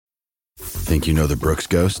Think you know the Brooks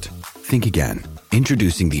Ghost? Think again.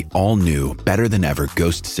 Introducing the all-new, better-than-ever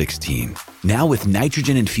Ghost 16. Now with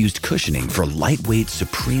nitrogen-infused cushioning for lightweight,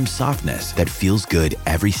 supreme softness that feels good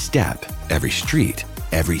every step, every street,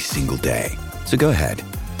 every single day. So go ahead,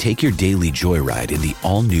 take your daily joyride in the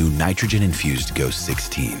all-new nitrogen-infused Ghost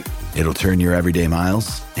 16. It'll turn your everyday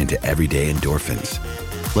miles into everyday endorphins.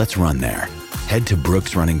 Let's run there. Head to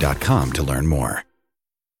brooksrunning.com to learn more.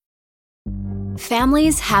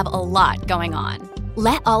 Families have a lot going on.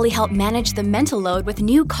 Let Ollie help manage the mental load with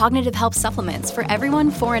new cognitive help supplements for everyone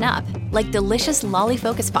 4 and up, like delicious Lolly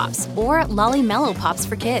Focus Pops or Lolly Mellow Pops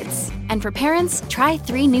for kids. And for parents, try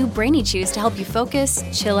 3 new Brainy Chews to help you focus,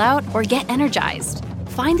 chill out, or get energized.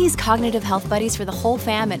 Find these cognitive health buddies for the whole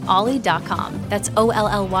fam at ollie.com. That's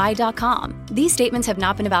OLLY.com. These statements have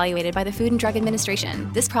not been evaluated by the Food and Drug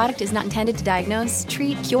Administration. This product is not intended to diagnose,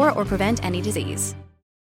 treat, cure, or prevent any disease.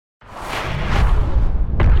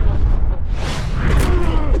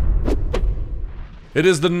 It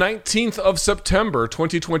is the 19th of September,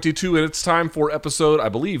 2022, and it's time for episode, I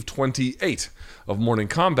believe, 28 of Morning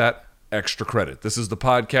Kombat Extra Credit. This is the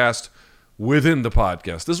podcast within the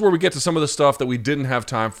podcast. This is where we get to some of the stuff that we didn't have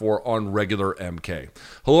time for on regular MK.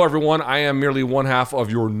 Hello, everyone. I am merely one half of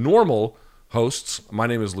your normal hosts. My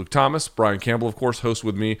name is Luke Thomas. Brian Campbell, of course, hosts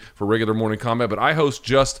with me for regular Morning Kombat, but I host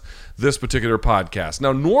just this particular podcast.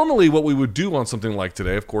 Now, normally what we would do on something like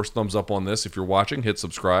today, of course, thumbs up on this if you're watching, hit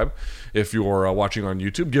subscribe. If you're watching on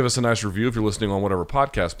YouTube, give us a nice review if you're listening on whatever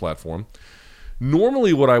podcast platform.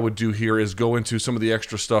 Normally what I would do here is go into some of the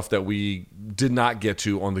extra stuff that we did not get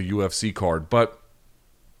to on the UFC card, but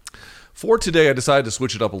for today, I decided to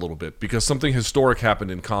switch it up a little bit because something historic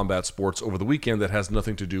happened in combat sports over the weekend that has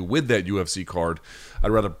nothing to do with that UFC card.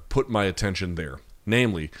 I'd rather put my attention there,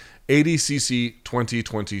 namely ADCC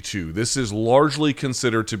 2022. This is largely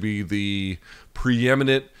considered to be the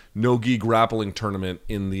preeminent no-gi grappling tournament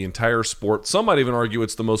in the entire sport. Some might even argue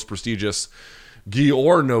it's the most prestigious gi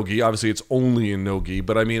or no-gi. Obviously, it's only in no-gi,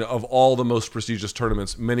 but I mean, of all the most prestigious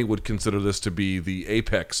tournaments, many would consider this to be the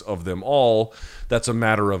apex of them all. That's a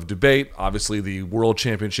matter of debate. Obviously, the World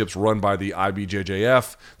Championships run by the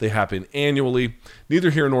IBJJF. They happen annually. Neither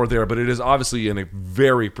here nor there, but it is obviously in a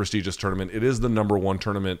very prestigious tournament. It is the number one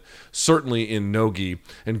tournament, certainly in no-gi.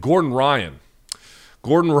 And Gordon Ryan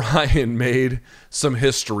made some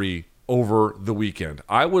history over the weekend.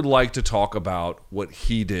 I would like to talk about what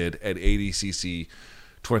he did at ADCC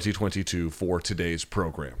 2022 for today's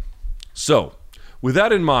program. So, with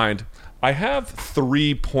that in mind, I have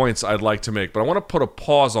 3 points I'd like to make, but I want to put a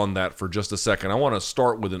pause on that for just a second. I want to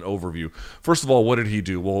start with an overview. First of all, what did he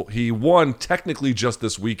do? Well, he won technically just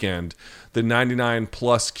this weekend the 99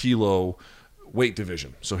 plus kilo weight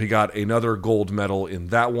division. So he got another gold medal in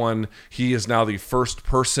that one. He is now the first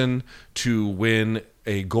person to win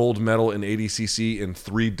a gold medal in ADCC in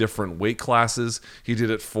 3 different weight classes. He did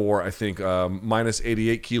it for, I think, minus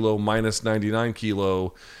 88 kilo, minus 99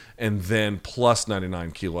 kilo, and then plus 99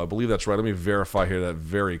 kilo. I believe that's right. Let me verify here that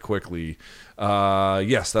very quickly.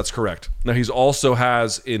 Yes, that's correct. Now, he's also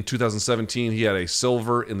has, in 2017, he had a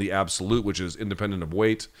silver in the absolute, which is independent of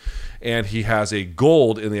weight, and he has a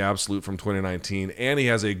gold in the absolute from 2019, and he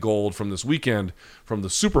has a gold from this weekend from the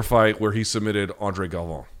super fight where he submitted Andre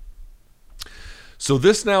Galvin. So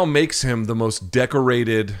this now makes him the most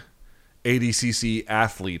decorated ADCC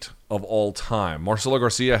athlete of all time. Marcelo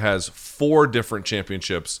Garcia has 4 different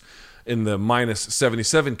championships in the minus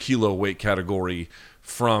 77 kilo weight category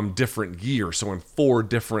from different years. So in 4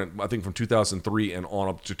 different, I think from 2003 and on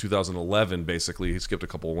up to 2011, basically. He skipped a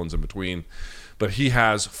couple of ones in between. But he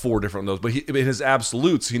has 4 different of those. But in his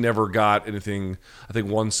absolutes, he never got anything, I think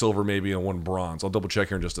 1 silver maybe and 1 bronze. I'll double check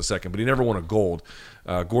here in just a second. But he never won a gold.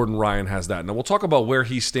 Gordon Ryan has that. Now we'll talk about where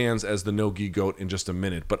he stands as the no-gi GOAT in just a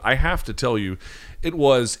minute. But I have to tell you, it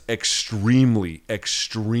was extremely,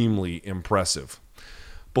 extremely impressive.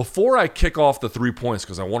 Before I kick off the 3 points,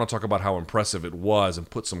 because I want to talk about how impressive it was and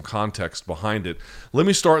put some context behind it, let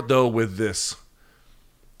me start, though, with this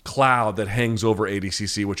cloud that hangs over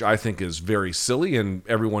ADCC, which I think is very silly and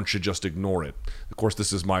everyone should just ignore it. Of course,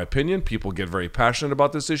 this is my opinion. People get very passionate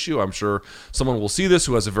about this issue. I'm sure someone will see this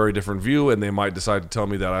who has a very different view and they might decide to tell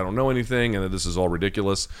me that I don't know anything and that this is all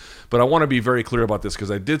ridiculous. But I want to be very clear about this because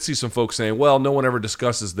I did see some folks saying, well, no one ever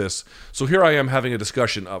discusses this. So here I am having a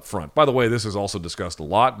discussion up front. By the way, this is also discussed a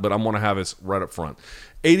lot, but I'm going to have it right up front.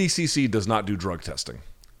 ADCC does not do drug testing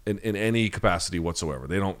in any capacity whatsoever.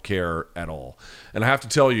 They don't care at all. And I have to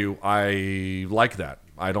tell you, I like that.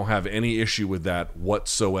 I don't have any issue with that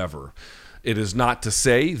whatsoever. It is not to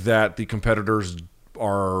say that the competitors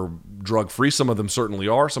are drug-free. Some of them certainly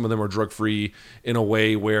are. Some of them are drug-free in a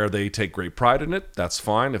way where they take great pride in it. That's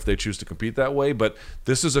fine if they choose to compete that way. But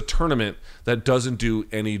this is a tournament that doesn't do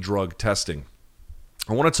any drug testing.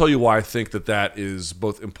 I want to tell you why I think that that is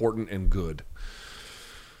both important and good.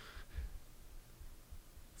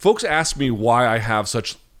 Folks ask me why I have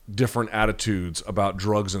such different attitudes about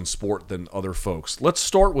drugs and sport than other folks. Let's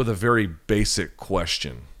start with a very basic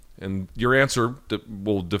question. And your answer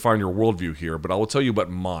will define your worldview here, but I will tell you about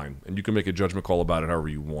mine, and you can make a judgment call about it however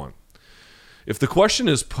you want. If the question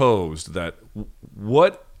is posed that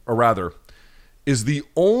is the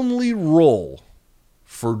only role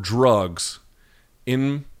for drugs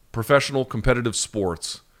in professional competitive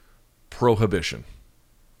sports prohibition?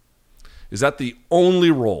 Is that the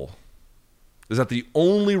only role? Is that the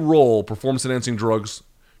only role performance-enhancing drugs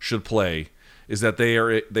should play? Is that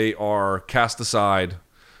they are cast aside,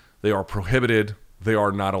 they are prohibited, they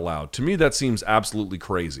are not allowed? To me, that seems absolutely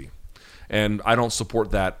crazy, and I don't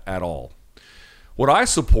support that at all. What I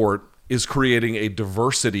support is creating a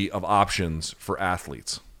diversity of options for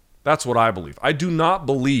athletes. That's what I believe. I do not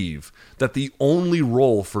believe that the only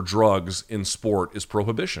role for drugs in sport is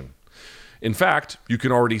prohibition. In fact, you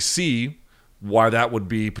can already see why that would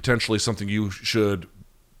be potentially something you should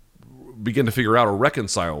begin to figure out or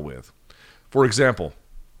reconcile with. For example,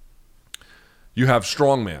 you have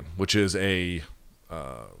strongman, which is a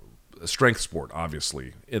strength sport,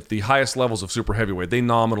 obviously. At the highest levels of super heavyweight, they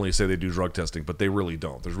nominally say they do drug testing, but they really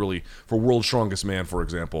don't. There's really, for world's strongest man, for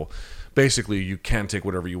example, basically you can take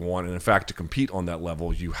whatever you want, and in fact, to compete on that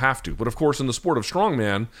level, you have to. But of course, in the sport of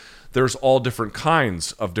strongman, there's all different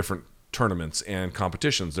kinds of different tournaments and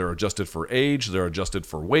competitions. They're adjusted for age, they're adjusted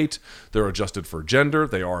for weight, they're adjusted for gender.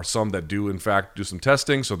 They are some that do in fact do some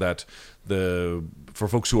testing so that for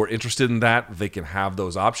folks who are interested in that, they can have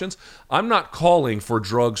those options. I'm not calling for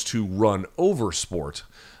drugs to run over sport.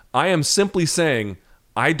 I am simply saying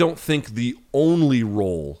I don't think the only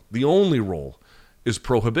role is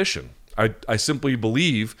prohibition. I simply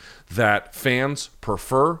believe that fans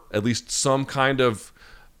prefer at least some kind of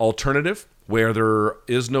alternative where there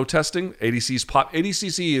is no testing.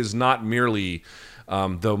 ADCC is not merely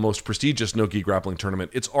the most prestigious no-gi grappling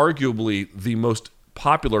tournament. It's arguably the most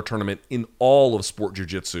popular tournament in all of sport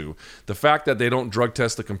jiu-jitsu. The fact that they don't drug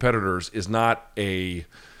test the competitors is not a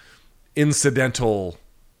incidental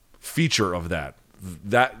feature of that.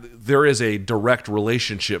 That there is a direct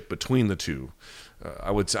relationship between the two.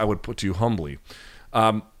 I would put to you humbly.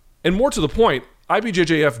 And more to the point,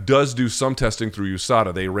 IBJJF does do some testing through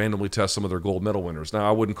USADA. They randomly test some of their gold medal winners. Now,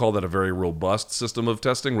 I wouldn't call that a very robust system of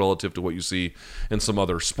testing relative to what you see in some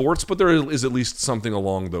other sports, but there is at least something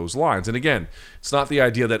along those lines. And again, it's not the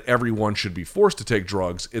idea that everyone should be forced to take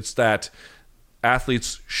drugs. It's that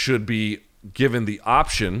athletes should be given the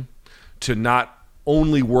option to not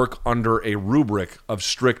only work under a rubric of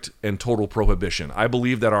strict and total prohibition. I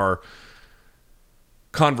believe that our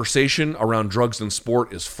conversation around drugs in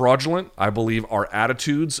sport is fraudulent. I believe our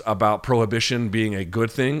attitudes about prohibition being a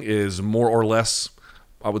good thing is more or less,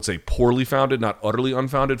 I would say, poorly founded, not utterly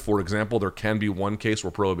unfounded. For example, there can be one case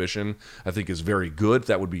where prohibition, I think, is very good.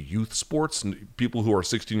 That would be youth sports. People who are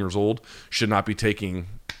 16 years old should not be taking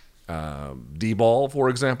D-ball, for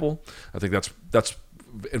example. I think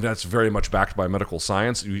that's very much backed by medical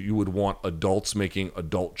science. You would want adults making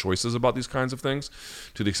adult choices about these kinds of things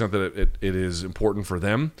to the extent that it is important for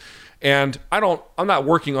them. And I'm not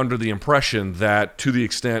working under the impression that to the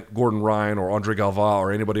extent Gordon Ryan or Andre Galvao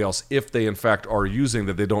or anybody else, if they in fact are using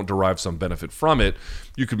that, they don't derive some benefit from it.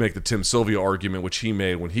 You could make the Tim Sylvia argument, which he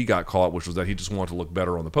made when he got caught, which was that he just wanted to look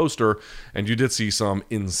better on the poster. And you did see some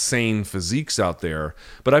insane physiques out there.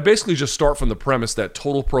 But I basically just start from the premise that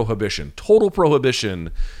total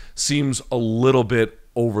prohibition seems a little bit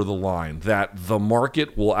over the line, that the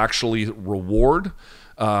market will actually reward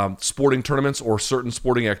sporting tournaments or certain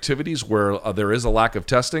sporting activities where there is a lack of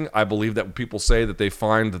testing. I believe that when people say that they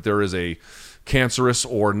find that there is a cancerous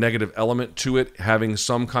or negative element to it having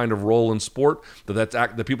some kind of role in sport,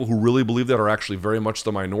 the people who really believe that are actually very much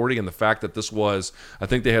the minority. And the fact that this was, I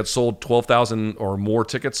think they had sold 12,000 or more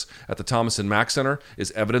tickets at the Thomas and Mack Center,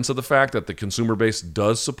 is evidence of the fact that the consumer base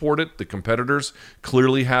does support it. The competitors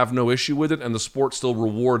clearly have no issue with it, and the sport still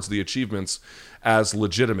rewards the achievements as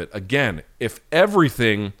legitimate. Again, if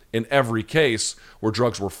everything in every case where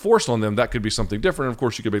drugs were forced on them, that could be something different. And of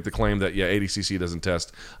course, you could make the claim that, ADCC doesn't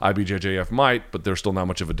test, IBJJF might, but there's still not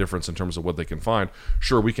much of a difference in terms of what they can find.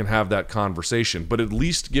 Sure, we can have that conversation, but at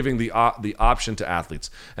least giving the option to athletes.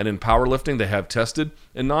 And in powerlifting, they have tested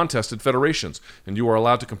and non-tested federations, and you are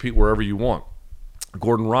allowed to compete wherever you want.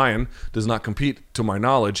 Gordon Ryan does not compete, to my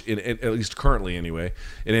knowledge, at least currently anyway,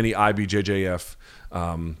 in any IBJJF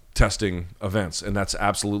testing events, and that's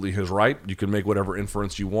absolutely his right. You can make whatever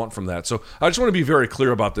inference you want from that. So I just want to be very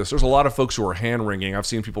clear about this. There's a lot of folks who are hand-wringing. I've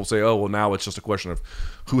seen people say, oh, well, now it's just a question of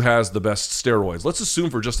who has the best steroids. Let's assume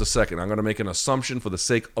for just a second, I'm going to make an assumption for the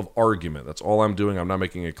sake of argument. That's all I'm doing. I'm not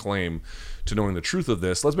making a claim to knowing the truth of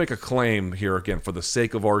this. Let's make a claim here, again, for the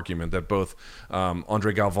sake of argument, that both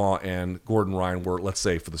Andre Galvin and Gordon Ryan were, let's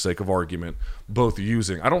say, for the sake of argument, both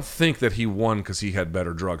using. I don't think that he won because he had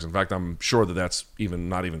better drugs. In fact, I'm sure that that's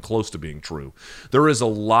not even close to being true. There is a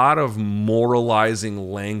lot of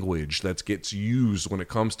moralizing language that gets used when it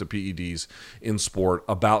comes to PEDs in sport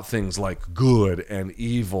about things like good and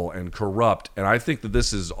evil and corrupt, and I think that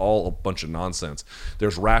this is all a bunch of nonsense.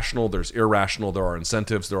 There's rational, there's irrational, there are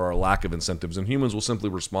incentives, there are a lack of incentives, and humans will simply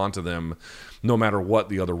respond to them no matter what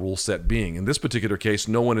the other rule set being. In this particular case,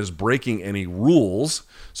 no one is breaking any rules,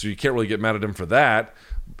 so you can't really get mad at them for that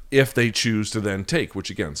if they choose to then take, which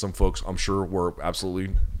again, some folks I'm sure were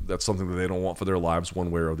absolutely, that's something that they don't want for their lives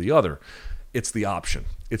one way or the other. It's the option.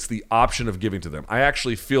 It's the option of giving to them. I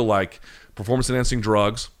actually feel like performance-enhancing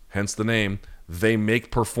drugs, hence the name, they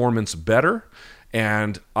make performance better.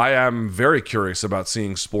 And I am very curious about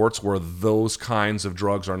seeing sports where those kinds of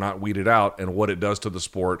drugs are not weeded out and what it does to the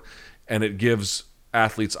sport. And it gives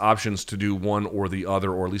athletes options to do one or the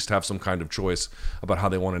other, or at least have some kind of choice about how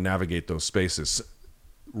they want to navigate those spaces.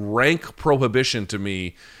 Rank prohibition to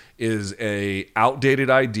me is a outdated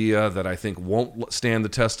idea that I think won't stand the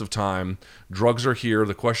test of time. Drugs are here.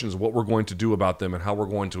 The question is what we're going to do about them and how we're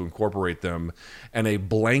going to incorporate them. And a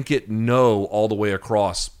blanket no all the way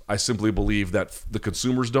across, I simply believe that the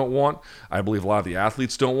consumers don't want. I believe a lot of the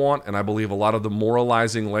athletes don't want. And I believe a lot of the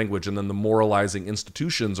moralizing language and then the moralizing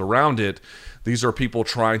institutions around it, these are people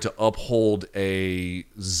trying to uphold a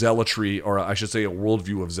zealotry, or I should say a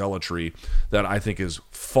worldview of zealotry, that I think is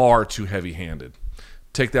far too heavy-handed.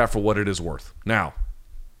 Take that for what it is worth. Now,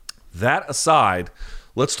 that aside,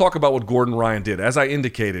 let's talk about what Gordon Ryan did. As I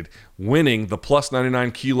indicated, winning the plus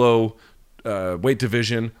 99 kilo weight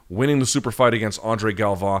division, winning the super fight against Andre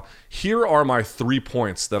Galvin. Here are my 3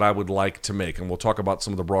 points that I would like to make, and we'll talk about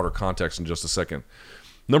some of the broader context in just a second.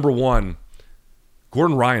 Number one,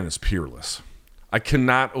 Gordon Ryan is peerless. I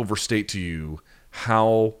cannot overstate to you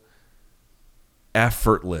how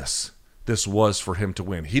effortless this was for him to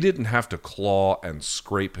win. He didn't have to claw and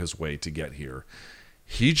scrape his way to get here.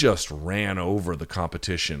 He just ran over the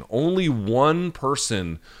competition. Only one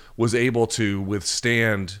person was able to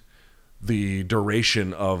withstand the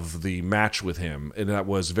duration of the match with him, and that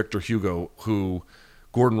was Victor Hugo, who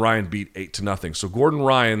Gordon Ryan beat 8-0. So Gordon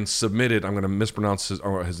Ryan submitted, I'm going to mispronounce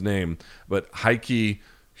his name, but Heikki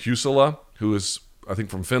Husala, who is, I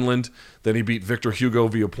think, from Finland. Then he beat Victor Hugo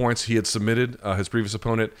via points. He had submitted his previous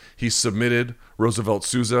opponent. He submitted Roosevelt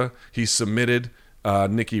Souza. He submitted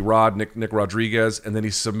Nick Rodriguez, and then he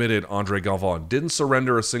submitted Andre Galvin. Didn't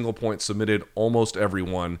surrender a single point, submitted almost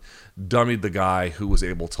everyone, dummied the guy who was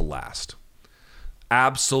able to last.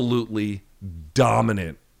 Absolutely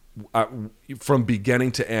dominant from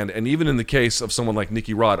beginning to end. And even in the case of someone like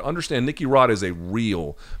Nicky Rod, understand Nicky Rod is a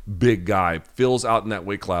real big guy, fills out in that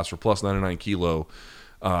weight class for plus 99 kilo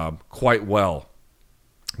quite well.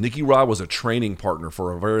 Nicky Rod was a training partner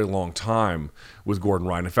for a very long time with Gordon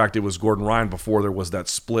Ryan. In fact, it was Gordon Ryan before there was that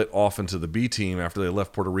split off into the B team after they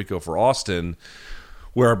left Puerto Rico for Austin,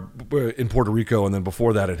 where in Puerto Rico, and then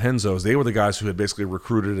before that at Henzo's, they were the guys who had basically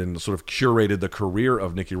recruited and sort of curated the career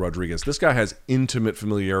of Nicky Rodriguez. This guy has intimate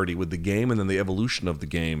familiarity with the game and then the evolution of the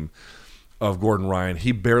game of Gordon Ryan.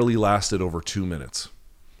 He barely lasted over 2 minutes.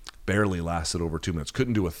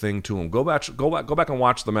 Couldn't do a thing to him. Go back and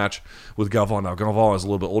watch the match with Galvin. Now, Galvin is a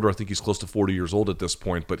little bit older. I think he's close to 40 years old at this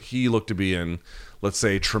point, but he looked to be in, let's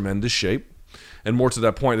say, tremendous shape. And more to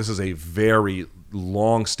that point, this is a very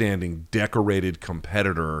long-standing, decorated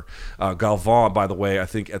competitor. Galvin, by the way, I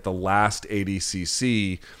think at the last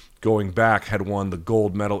ADCC, going back, had won the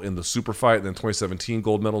gold medal in the super fight, then 2017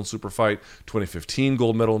 gold medal in the super fight, 2015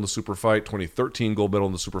 gold medal in the super fight, 2013 gold medal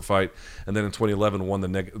in the super fight, and then in 2011 won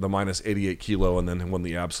the minus 88 kilo and then won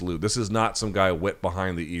the absolute. This is not some guy wet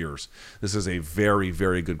behind the ears. This is a very,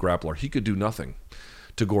 very good grappler. He could do nothing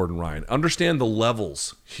to Gordon Ryan. Understand the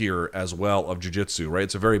levels here as well of jiu-jitsu, right?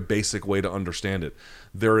 It's a very basic way to understand it.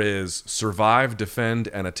 There is survive, defend,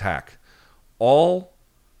 and attack. All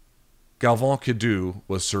Galvin could do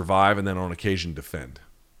was survive and then on occasion defend.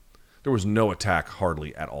 There was no attack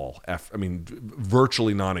hardly at all.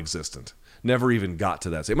 Virtually non-existent. Never even got to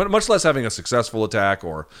that stage, much less having a successful attack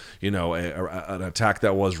or, an attack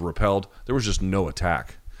that was repelled. There was just no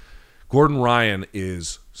attack. Gordon Ryan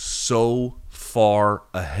is so far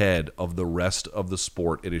ahead of the rest of the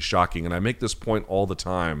sport. It is shocking. And I make this point all the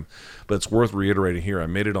time, but it's worth reiterating here. I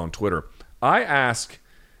made it on Twitter. I ask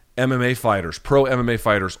MMA fighters, pro MMA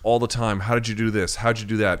fighters all the time, how did you do this? How'd you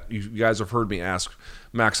do that? You guys have heard me ask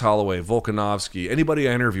Max Holloway, Volkanovski, anybody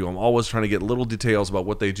I interview. I'm always trying to get little details about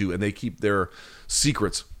what they do, and they keep their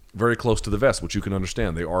secrets very close to the vest, which you can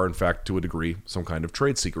understand. They are, in fact, to a degree, some kind of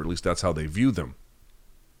trade secret. At least that's how they view them.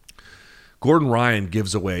 Gordon Ryan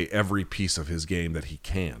gives away every piece of his game that he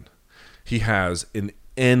can. He has an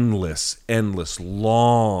endless,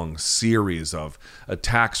 long series of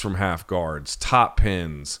attacks from half guards, top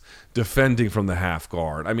pins, defending from the half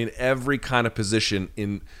guard. I mean, every kind of position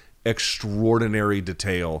in extraordinary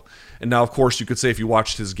detail. And now, of course, you could say if you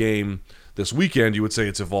watched his game this weekend, you would say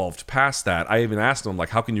it's evolved past that. I even asked him, like,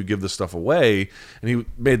 how can you give this stuff away? And he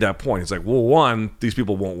made that point. He's like, well, one, these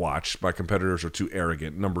people won't watch. My competitors are too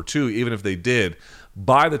arrogant. Number two, even if they did,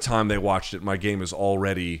 by the time they watched it, my game is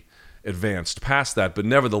already advanced past that. But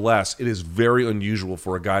nevertheless, it is very unusual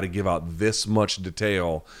for a guy to give out this much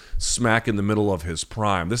detail smack in the middle of his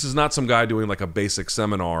prime. This is not some guy doing like a basic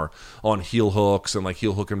seminar on heel hooks and like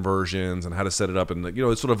heel hook inversions and how to set it up, and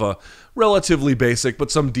it's sort of a relatively basic but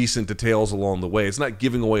some decent details along the way. It's not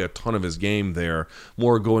giving away a ton of his game there,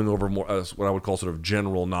 more going over more what I would call sort of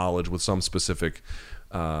general knowledge with some specific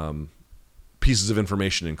pieces of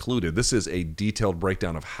information included. This is a detailed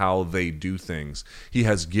breakdown of how they do things. He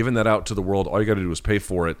has given that out to the world. All you got to do is pay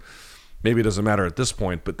for it. Maybe it doesn't matter at this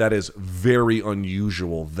point, but that is very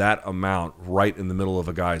unusual, that amount right in the middle of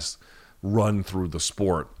a guy's run through the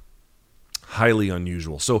sport. Highly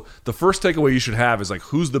unusual. So the first takeaway you should have is like,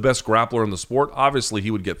 who's the best grappler in the sport? Obviously,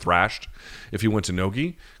 he would get thrashed if he went to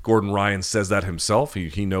Nogi. Gordon Ryan says that himself.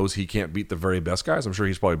 He knows he can't beat the very best guys. I'm sure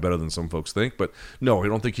he's probably better than some folks think, but no, I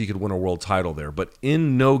don't think he could win a world title there. But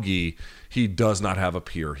in Nogi, he does not have a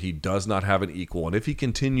peer. He does not have an equal. And if he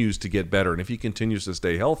continues to get better, and if he continues to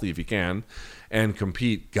stay healthy, if he can, and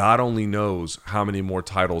compete, God only knows how many more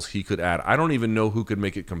titles he could add. I don't even know who could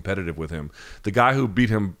make it competitive with him. The guy who beat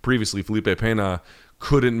him previously, Felipe Pena,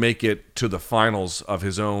 couldn't make it to the finals of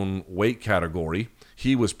his own weight category.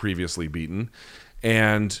 He was previously beaten.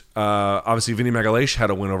 And obviously, Vinny Magalhães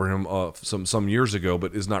had a win over him some years ago,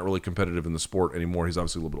 but is not really competitive in the sport anymore. He's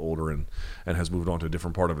obviously a little bit older and has moved on to a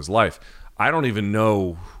different part of his life. I don't even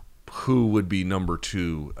know who would be number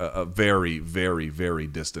two, a very, very, very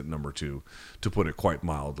distant number two, to put it quite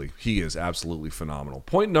mildly. He is absolutely phenomenal.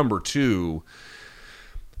 Point number two,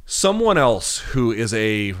 someone else who is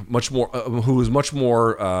much more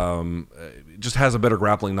just has a better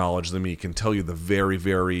grappling knowledge than me can tell you the very,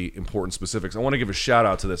 very important specifics. I want to give a shout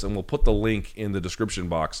out to this, and we'll put the link in the description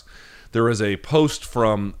box. There is a post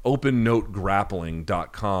from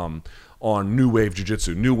OpenNoteGrappling.com on New Wave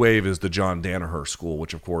Jiu-Jitsu. New Wave is the John Danaher school,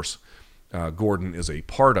 which of course Gordon is a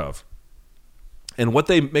part of. And what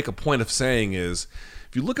they make a point of saying is,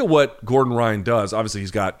 if you look at what Gordon Ryan does, obviously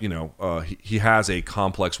he's got, he has a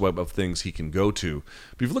complex web of things he can go to.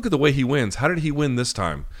 But if you look at the way he wins, how did he win this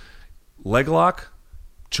time? Leg lock,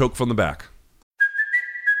 choke from the back.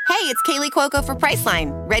 Hey, it's Kaylee Cuoco for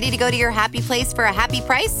Priceline. Ready to go to your happy place for a happy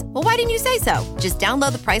price? Well, why didn't you say so? Just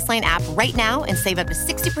download the Priceline app right now and save up to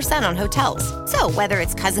 60% on hotels. So whether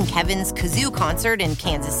it's Cousin Kevin's Kazoo Concert in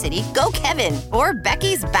Kansas City, go Kevin, or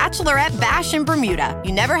Becky's Bachelorette Bash in Bermuda,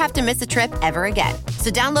 you never have to miss a trip ever again.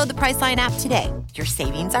 So download the Priceline app today. Your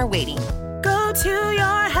savings are waiting. Go to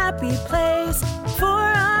your happy place for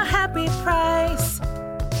a happy price.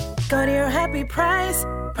 Go to your happy price,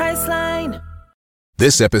 Priceline.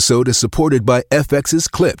 This episode is supported by FX's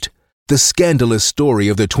Clipped, the scandalous story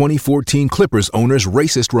of the 2014 Clippers owner's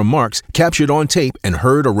racist remarks captured on tape and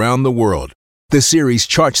heard around the world. The series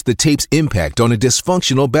charts the tape's impact on a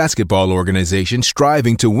dysfunctional basketball organization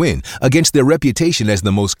striving to win against their reputation as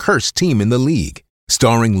the most cursed team in the league.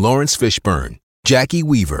 Starring Lawrence Fishburne, Jackie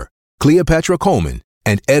Weaver, Cleopatra Coleman,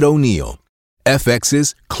 and Ed O'Neill.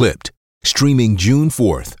 FX's Clipped, streaming June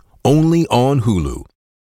 4th, only on Hulu.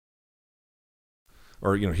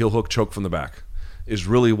 Or, heel hook, choke from the back is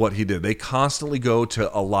really what he did. They constantly go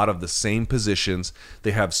to a lot of the same positions. They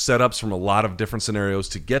have setups from a lot of different scenarios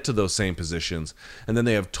to get to those same positions, and then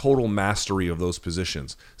they have total mastery of those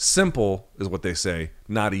positions. Simple is what they say,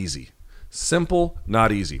 not easy. Simple,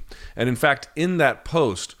 not easy. And in fact, in that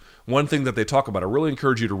post, one thing that they talk about, I really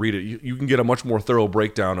encourage you to read it. You can get a much more thorough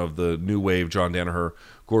breakdown of the New Wave John Danaher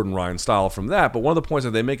Gordon Ryan style from that. But one of the points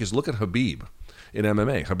that they make is look at Khabib in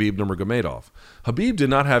MMA, Khabib Nurmagomedov. Khabib did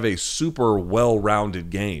not have a super well-rounded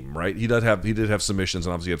game, right? He did have submissions,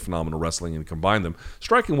 and obviously had phenomenal wrestling and combined them.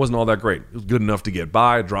 Striking wasn't all that great. It was good enough to get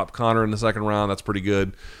by, drop Conor in the second round. That's pretty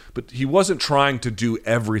good. But he wasn't trying to do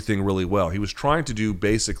everything really well. He was trying to do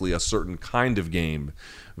basically a certain kind of game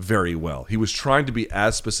very well. He was trying to be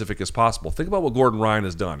as specific as possible. Think about what Gordon Ryan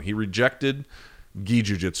has done. He rejected gi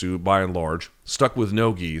jiu-jitsu by and large, stuck with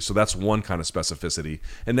no gi, so that's one kind of specificity.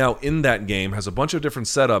 And now in that game has a bunch of different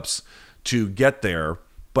setups to get there,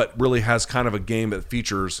 but really has kind of a game that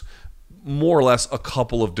features more or less a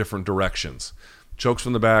couple of different directions. Chokes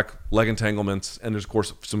from the back, leg entanglements, and there's, of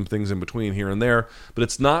course, some things in between here and there, but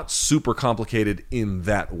it's not super complicated in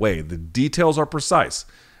that way. The details are precise.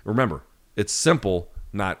 Remember, it's simple,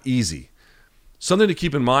 not easy. Something to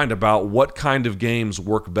keep in mind about what kind of games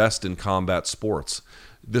work best in combat sports.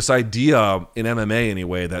 This idea in MMA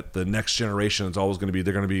anyway that the next generation is always going to be,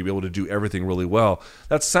 they're going to be able to do everything really well.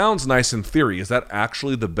 That sounds nice in theory. Is that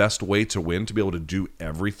actually the best way to win, to be able to do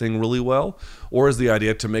everything really well? Or is the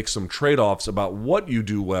idea to make some trade-offs about what you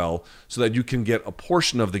do well so that you can get a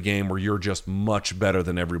portion of the game where you're just much better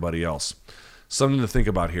than everybody else? Something to think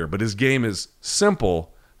about here. But his game is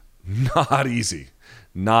simple, not easy.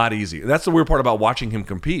 Not easy. That's the weird part about watching him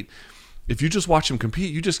compete. If you just watch him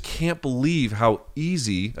compete, you just can't believe how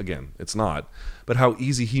easy, again, it's not, but how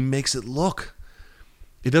easy he makes it look.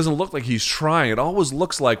 It doesn't look like he's trying. It always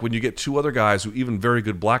looks like when you get two other guys who even very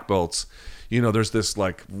good black belts, you know, there's this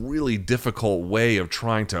like really difficult way of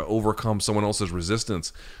trying to overcome someone else's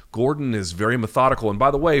resistance. Gordon is very methodical. And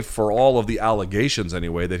by the way, for all of the allegations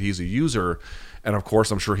anyway, that he's a user, and of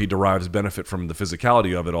course I'm sure he derives benefit from the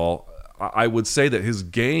physicality of it all, I would say that his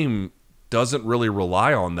game doesn't really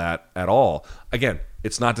rely on that at all. Again,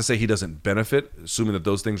 it's not to say he doesn't benefit, assuming that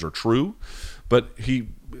those things are true, but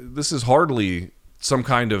this is hardly some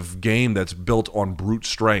kind of game that's built on brute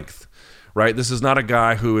strength, right? This is not a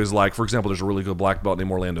guy who is like, for example, there's a really good black belt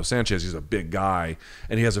named Orlando Sanchez. He's a big guy,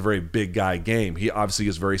 and he has a very big guy game. He obviously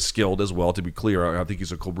is very skilled as well, to be clear. I think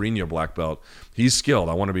he's a Cobrinha black belt. He's skilled.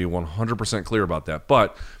 I want to be 100% clear about that.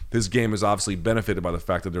 But his game is obviously benefited by the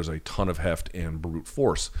fact that there's a ton of heft and brute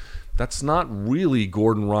force. That's not really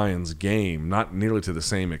Gordon Ryan's game, not nearly to the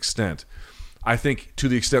same extent. I think to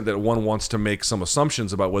the extent that one wants to make some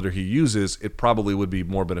assumptions about whether he uses, it probably would be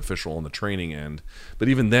more beneficial on the training end. But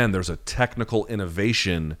even then, there's a technical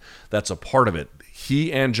innovation that's a part of it.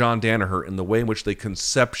 He and John Danaher, in the way in which they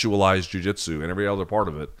conceptualize jiu-jitsu and every other part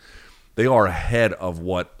of it, they are ahead of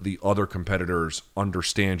what the other competitors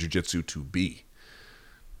understand jiu-jitsu to be.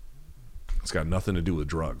 It's got nothing to do with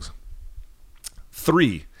drugs.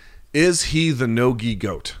 3, is he the no-gi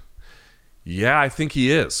GOAT? Yeah, I think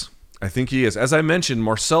he is. As I mentioned,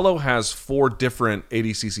 Marcelo has 4 different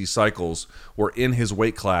ADCC cycles where in his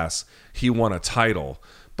weight class he won a title,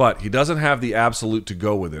 but he doesn't have the absolute to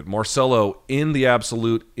go with it. Marcelo in the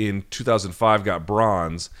absolute in 2005 got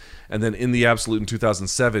bronze, and then in the absolute in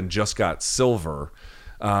 2007 just got silver.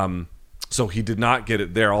 So he did not get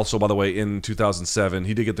it there. Also, by the way, in 2007,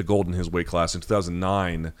 he did get the gold in his weight class. In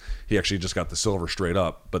 2009, he actually just got the silver straight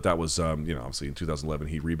up. But that was, obviously in 2011,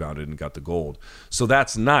 he rebounded and got the gold. So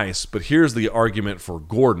that's nice. But here's the argument for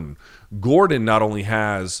Gordon. Gordon not only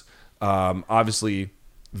has, obviously,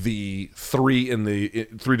 the 3 in the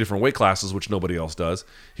 3 different weight classes, which nobody else does.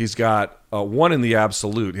 He's got 1 in the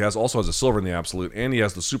absolute. He also has a silver in the absolute, and he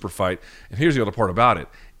has the super fight. And here's the other part about it.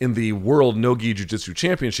 In the World No-Gi Jiu-Jitsu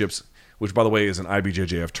Championships, which, by the way, is an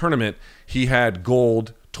IBJJF tournament, he had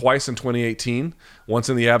gold twice in 2018, once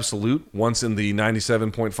in the absolute, once in the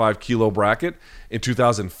 97.5 kilo bracket. In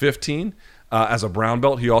 2015, as a brown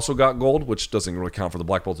belt, he also got gold, which doesn't really count for the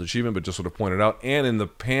black belt achievement, but just sort of pointed out. And in the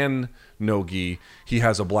Pan No-Gi, he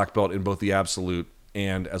has a black belt in both the absolute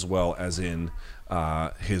and as well as in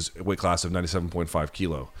his weight class of 97.5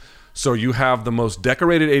 kilo. So you have the most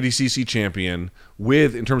decorated ADCC champion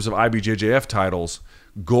with, in terms of IBJJF titles,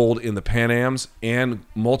 gold in the Pan Ams and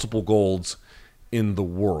multiple golds in the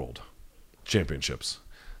World Championships.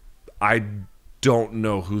 I don't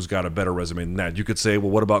know who's got a better resume than that. You could say, well,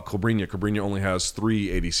 what about Cobrinha? Cobrinha only has 3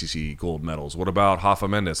 ADCC gold medals. What about Rafa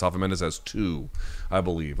Mendes? Rafa Mendes has 2, I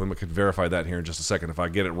believe. Let me verify that here in just a second. If I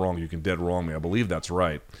get it wrong, you can dead wrong me. I believe that's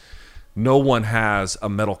right. No one has a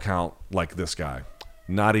medal count like this guy.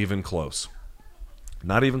 Not even close.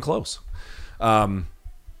 Not even close.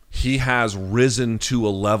 He has risen to a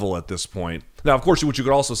level at this point. Now, of course, what you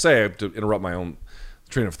could also say, to interrupt my own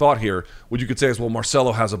train of thought here, what you could say is, well,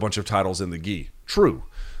 Marcelo has a bunch of titles in the gi. True.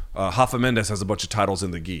 Rafa Mendes has a bunch of titles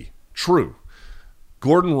in the gi. True.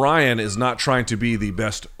 Gordon Ryan is not trying to be the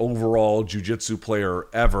best overall jiu-jitsu player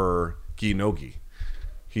ever, gi no-gi.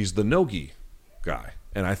 He's the no-gi guy.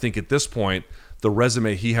 And I think at this point, the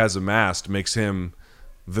resume he has amassed makes him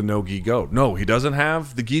the no-gi GOAT. No, he doesn't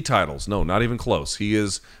have the gi titles. No, not even close. He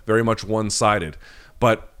is very much one-sided.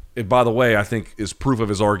 But it, by the way, I think is proof of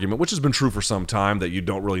his argument, which has been true for some time, that you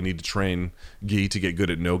don't really need to train gi to get good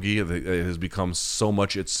at no-gi. It has become so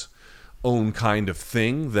much its own kind of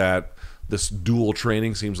thing that this dual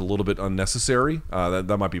training seems a little bit unnecessary.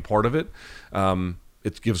 That might be part of it.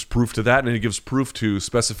 It gives proof to that, and it gives proof to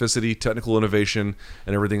specificity, technical innovation,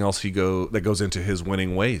 and everything else that goes into his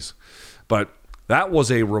winning ways. But that was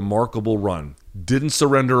a remarkable run. Didn't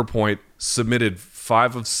surrender a point, submitted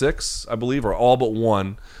 5 of 6, I believe, or all but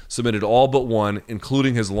one. Submitted all but one,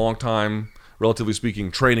 including his longtime, relatively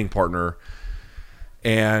speaking, training partner,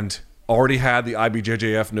 and already had the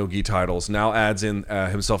IBJJF no-gi titles. Now adds in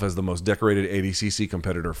himself as the most decorated ADCC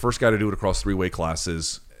competitor. First guy to do it across 3 weight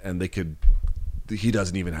classes, and he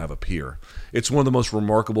doesn't even have a peer. It's one of the most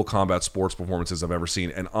remarkable combat sports performances I've ever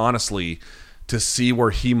seen. And honestly, to see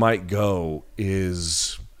where he might go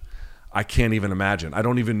I can't even imagine. I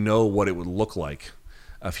don't even know what it would look like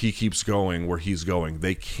if he keeps going where he's going.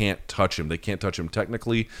 They can't touch him. They can't touch him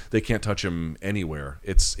technically. They can't touch him anywhere.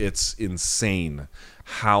 It's insane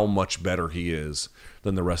how much better he is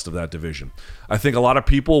than the rest of that division. I think a lot of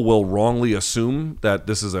people will wrongly assume that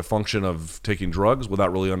this is a function of taking drugs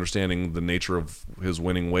without really understanding the nature of his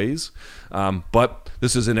winning ways. But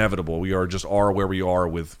this is inevitable. We are where we are,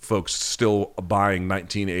 with folks still buying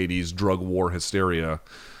 1980s drug war hysteria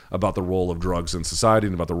about the role of drugs in society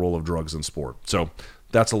and about the role of drugs in sport. So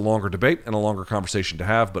that's a longer debate and a longer conversation to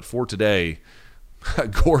have. But for today,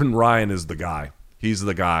 Gordon Ryan is the guy. He's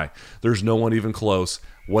the guy. There's no one even close.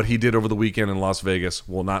 What he did over the weekend in Las Vegas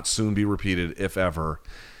will not soon be repeated, if ever.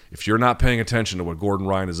 If you're not paying attention to what Gordon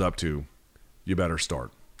Ryan is up to, you better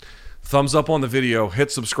start. Thumbs up on the video.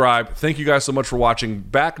 Hit subscribe. Thank you guys so much for watching.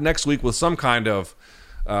 Back next week with some kind of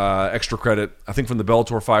extra credit, I think from the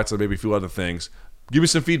Bellator fights and maybe a few other things. Give me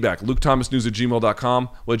some feedback. LukeThomasNews@gmail.com.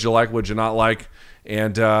 What'd you like? What'd you not like?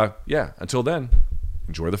 And until then,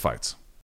 enjoy the fights.